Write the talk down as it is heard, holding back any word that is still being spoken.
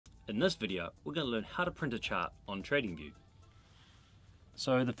In this video, we're going to learn how to print a chart on TradingView.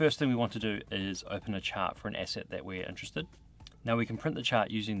 So the first thing we want to do is open a chart for an asset that we're interested. Now we can print the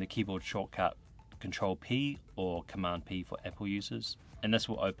chart using the keyboard shortcut Control P or Command P for Apple users, and this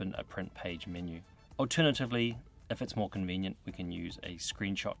will open a print page menu. Alternatively, if it's more convenient, we can use a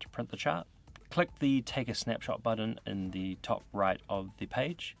screenshot to print the chart. Click the Take a Snapshot button in the top right of the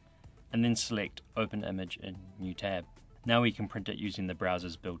page, and then select Open Image in New tab. Now we can print it using the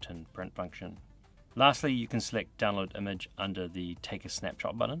browser's built-in print function. Lastly, you can select Download Image under the Take a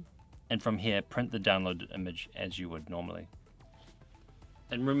Snapshot button, and from here print the downloaded image as you would normally.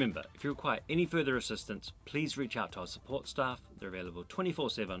 And remember, if you require any further assistance, please reach out to our support staff. They're available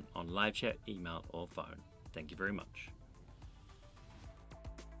 24/7 on live chat, email or phone. Thank you very much.